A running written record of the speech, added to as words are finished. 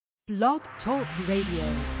Blog Talk Radio.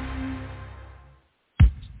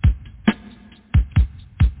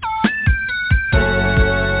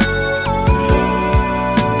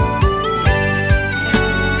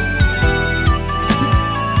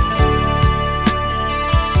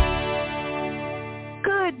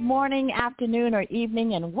 Morning, afternoon, or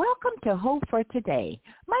evening, and welcome to Hope for Today.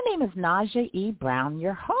 My name is Naja E. Brown,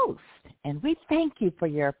 your host, and we thank you for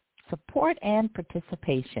your support and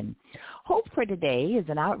participation. Hope for Today is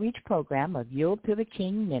an outreach program of Yield to the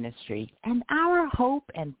King Ministry, and our hope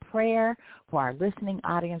and prayer for our listening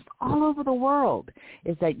audience all over the world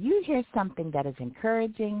is that you hear something that is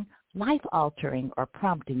encouraging, life-altering, or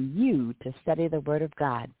prompting you to study the Word of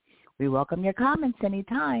God. We welcome your comments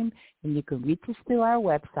anytime, and you can reach us through our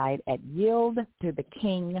website at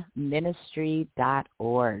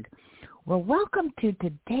yieldtothekingministry.org. Well, welcome to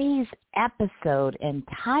today's episode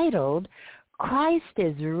entitled, Christ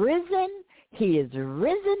is Risen, He is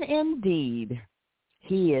Risen Indeed.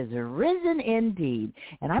 He is risen indeed.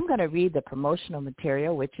 And I'm going to read the promotional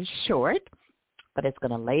material, which is short, but it's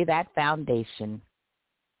going to lay that foundation.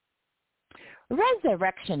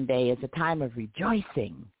 Resurrection Day is a time of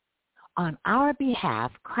rejoicing. On our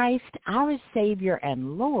behalf, Christ, our Savior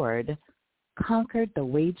and Lord, conquered the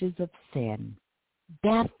wages of sin.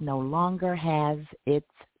 Death no longer has its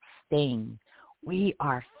sting. We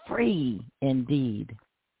are free indeed.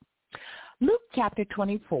 Luke chapter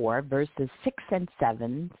 24, verses 6 and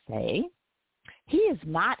 7 say, He is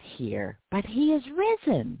not here, but He is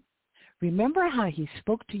risen. Remember how He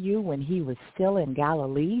spoke to you when He was still in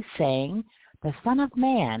Galilee, saying, The Son of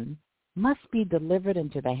Man must be delivered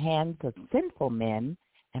into the hands of sinful men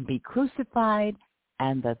and be crucified,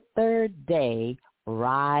 and the third day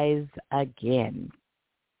rise again.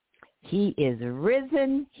 He is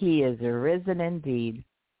risen. He is risen indeed.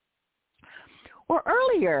 Well,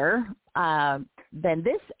 earlier than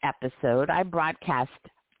this episode, I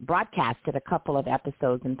broadcasted a couple of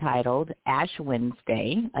episodes entitled Ash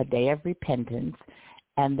Wednesday, A Day of Repentance,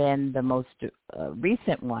 and then the most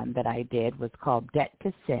recent one that I did was called Debt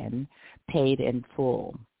to Sin, Paid in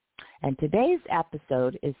Full. And today's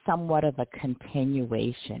episode is somewhat of a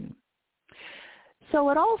continuation. So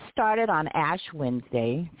it all started on Ash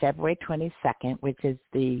Wednesday, February 22nd, which is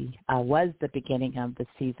was the beginning of the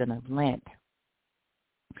season of Lent.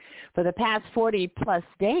 For the past 40-plus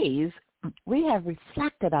days, we have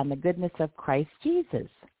reflected on the goodness of Christ Jesus.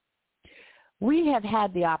 We have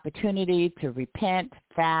had the opportunity to repent,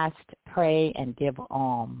 fast, pray, and give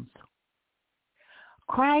alms.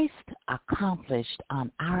 Christ accomplished on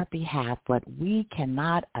our behalf what we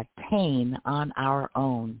cannot attain on our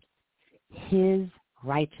own, His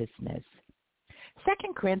righteousness.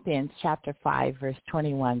 2 Corinthians chapter 5, verse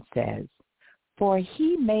 21 says, For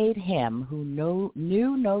He made Him who knew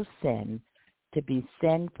no sin to be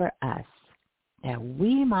sin for us, that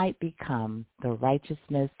we might become the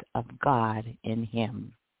righteousness of God in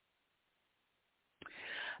Him.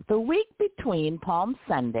 The week between Palm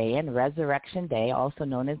Sunday and Resurrection Day, also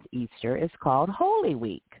known as Easter, is called Holy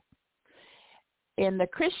Week. In the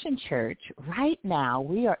Christian church, right now,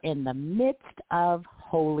 we are in the midst of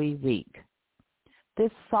Holy Week.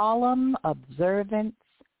 This solemn observance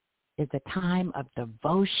is a time of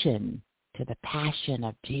devotion to the passion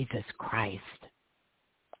of Jesus Christ.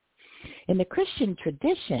 In the Christian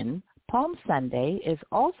tradition, Palm Sunday is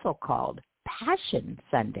also called Passion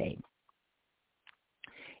Sunday.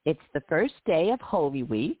 It's the first day of Holy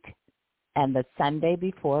Week and the Sunday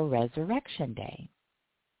before Resurrection Day.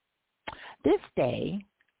 This day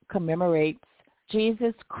commemorates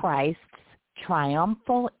Jesus Christ's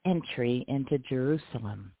triumphal entry into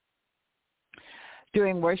Jerusalem.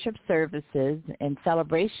 During worship services in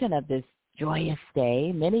celebration of this joyous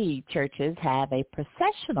day, many churches have a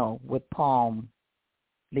processional with palm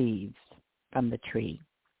leaves from the tree.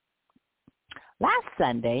 Last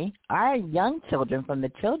Sunday, our young children from the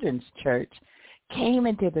children's church came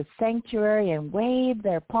into the sanctuary and waved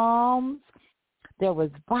their palms. There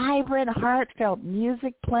was vibrant, heartfelt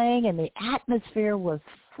music playing, and the atmosphere was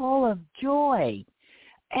full of joy.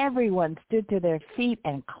 Everyone stood to their feet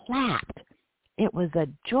and clapped. It was a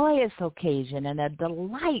joyous occasion and a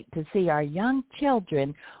delight to see our young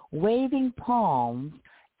children waving palms,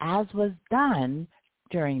 as was done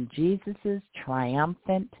during Jesus'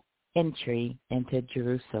 triumphant entry into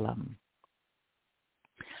Jerusalem.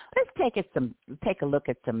 Let's take a look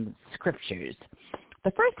at some scriptures.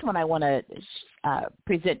 The first one I want to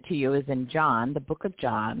present to you is in John, the book of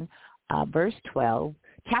John, chapter 12,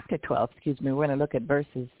 We're going to look at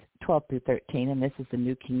verses 12 through 13, and this is the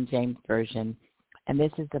New King James Version, and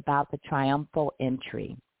this is about the triumphal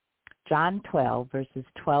entry. John 12, verses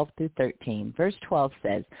 12 through 13. Verse 12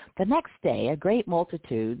 says, "The next day, a great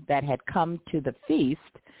multitude that had come to the feast,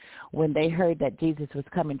 when they heard that Jesus was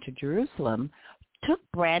coming to Jerusalem, took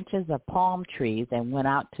branches of palm trees and went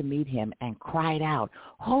out to meet him and cried out,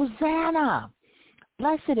 'Hosanna!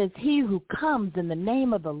 Blessed is he who comes in the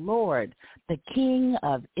name of the Lord, the King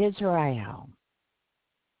of Israel.'"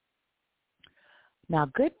 Now,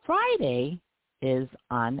 Good Friday is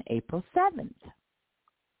on April 7th.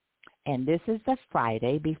 And this is the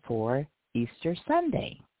Friday before Easter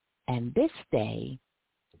Sunday. And this day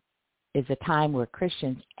is a time where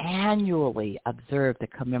Christians annually observe the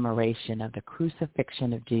commemoration of the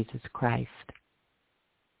crucifixion of Jesus Christ.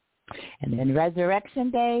 And then Resurrection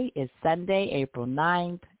Day is Sunday, April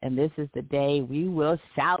 9th, and this is the day we will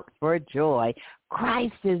shout for joy.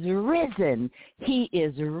 Christ is risen. He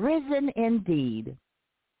is risen indeed.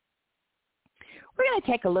 We're going to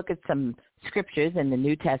take a look at some scriptures in the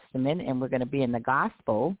New Testament, and we're going to be in the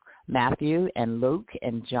Gospel, Matthew and Luke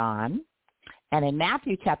and John. And in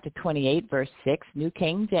Matthew chapter 28, verse 6, New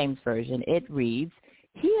King James Version, it reads,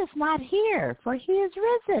 "He is not here, for he is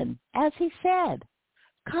risen, as he said.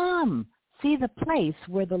 Come, see the place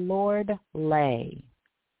where the Lord lay."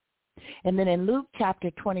 And then in Luke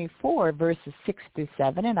chapter 24, verses 6 through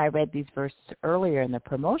 7, and I read these verses earlier in the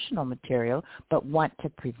promotional material, but want to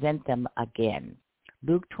present them again.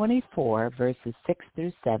 Luke 24, verses 6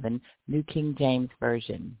 through 7, New King James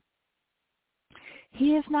Version.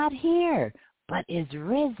 "He is not here, but is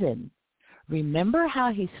risen. Remember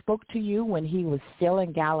how he spoke to you when he was still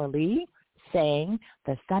in Galilee, saying,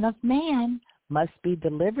 'The Son of Man must be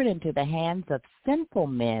delivered into the hands of sinful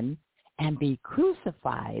men and be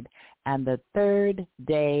crucified, and the third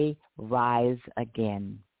day rise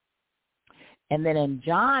again.'" And then in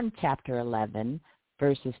John chapter 11,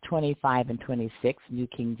 verses 25 and 26, New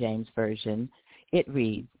King James Version, it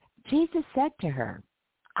reads, "Jesus said to her,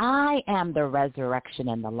 'I am the resurrection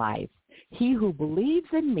and the life. He who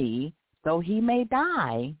believes in me, though he may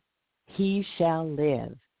die, he shall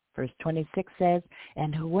live.'" Verse 26 says,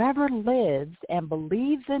 "And whoever lives and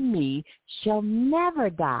believes in me shall never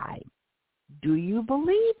die. Do you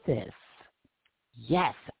believe this?"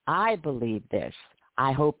 Yes, I believe this.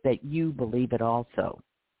 I hope that you believe it also.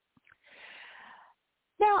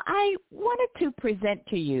 Now, I wanted to present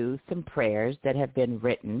to you some prayers that have been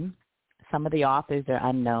written. Some of the authors are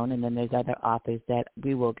unknown, and then there's other authors that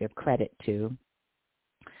we will give credit to.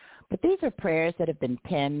 But these are prayers that have been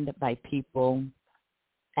penned by people,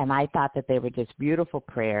 and I thought that they were just beautiful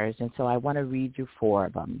prayers, and so I want to read you 4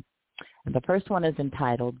 of them. And the first one is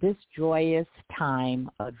entitled, "This Joyous Time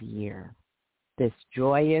of Year." This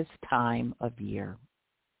joyous time of year.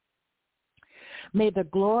 May the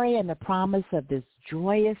glory and the promise of this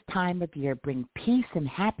joyous time of year bring peace and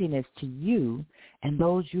happiness to you and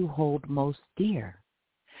those you hold most dear.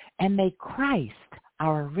 And may Christ,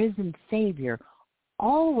 our risen Savior,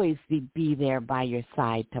 always be there by your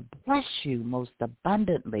side to bless you most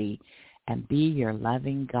abundantly and be your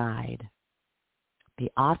loving guide.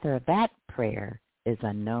 The author of that prayer is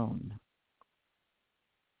unknown.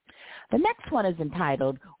 The next one is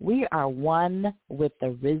entitled, "We Are One with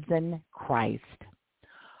the Risen Christ."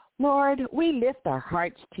 Lord, we lift our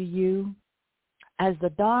hearts to you. As the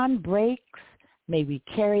dawn breaks, may we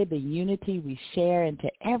carry the unity we share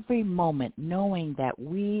into every moment, knowing that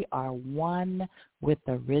we are one with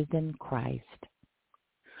the risen Christ.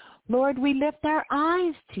 Lord, we lift our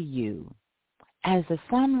eyes to you. As the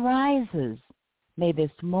sun rises, may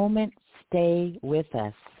this moment stay with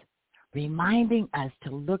us, reminding us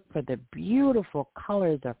to look for the beautiful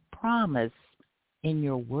colors of promise in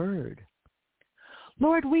your word.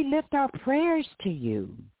 Lord, we lift our prayers to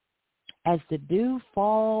you. As the dew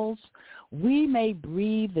falls, we may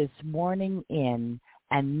breathe this morning in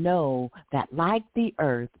and know that like the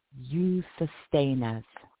earth, you sustain us,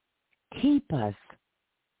 keep us,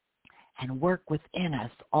 and work within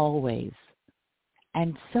us always.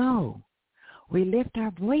 And so we lift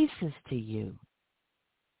our voices to you.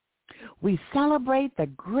 We celebrate the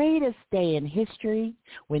greatest day in history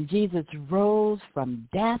when Jesus rose from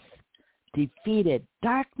death, defeated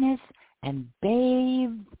darkness, and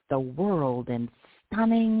bathed the world in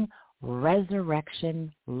stunning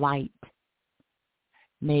resurrection light.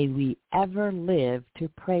 May we ever live to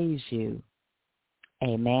praise you.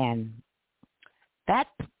 Amen. That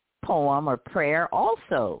poem or prayer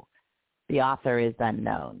also, the author is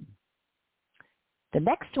unknown. The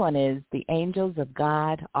next one is, "The angels of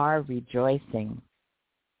God are rejoicing."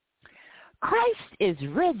 Christ is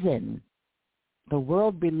risen, the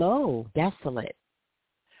world below desolate.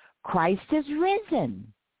 Christ is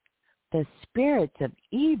risen, the spirits of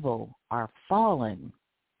evil are fallen.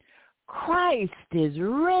 Christ is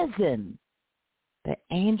risen. The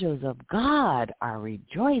angels of God are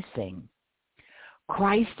rejoicing.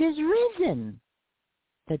 Christ is risen.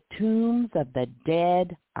 The tombs of the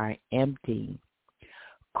dead are empty.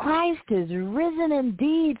 Christ is risen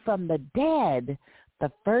indeed from the dead,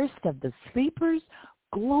 the first of the sleepers.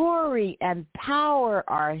 Glory and power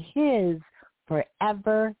are his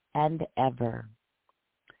forever and ever.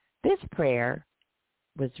 This prayer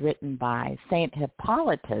was written by St.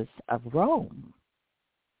 Hippolytus of Rome.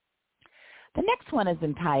 The next one is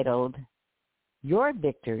entitled, Your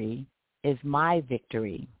Victory is My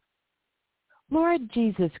Victory. Lord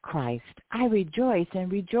Jesus Christ, I rejoice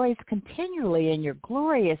and rejoice continually in your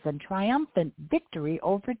glorious and triumphant victory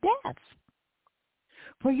over death.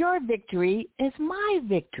 For your victory is my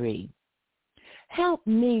victory. Help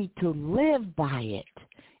me to live by it,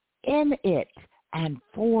 in it, and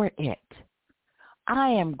for it. I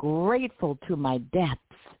am grateful to my depths,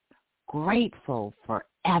 grateful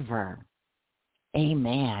forever.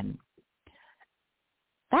 Amen.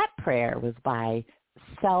 That prayer was by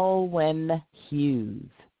Selwyn Hughes.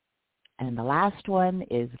 And the last one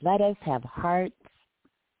is, let us have hearts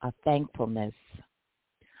of thankfulness.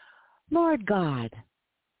 Lord God,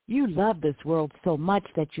 you love this world so much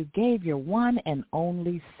that you gave your one and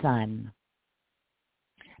only Son,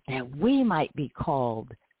 that we might be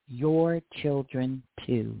called your children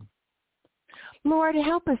too. Lord,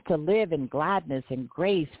 help us to live in gladness and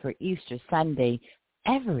grace for Easter Sunday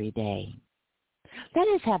every day. Let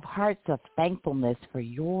us have hearts of thankfulness for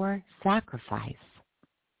your sacrifice.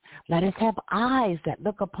 Let us have eyes that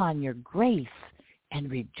look upon your grace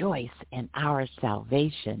and rejoice in our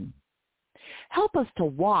salvation. Help us to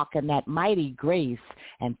walk in that mighty grace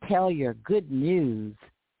and tell your good news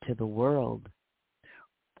to the world.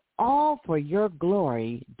 All for your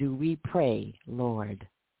glory do we pray, Lord.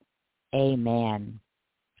 Amen.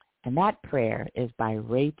 And that prayer is by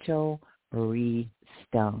Rachel Marie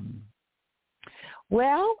Stone.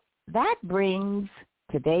 Well, that brings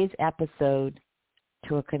today's episode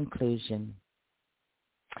to a conclusion.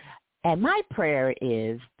 And my prayer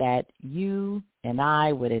is that you and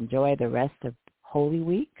I would enjoy the rest of Holy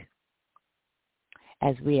Week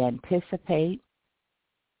as we anticipate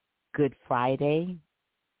Good Friday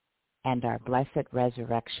and our Blessed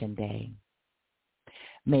Resurrection Day.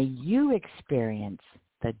 May you experience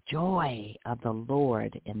the joy of the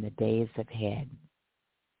Lord in the days ahead.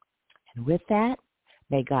 And with that,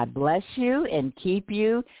 may God bless you and keep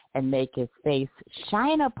you and make his face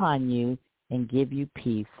shine upon you and give you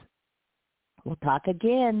peace. We'll talk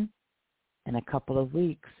again in a couple of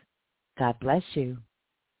weeks. God bless you.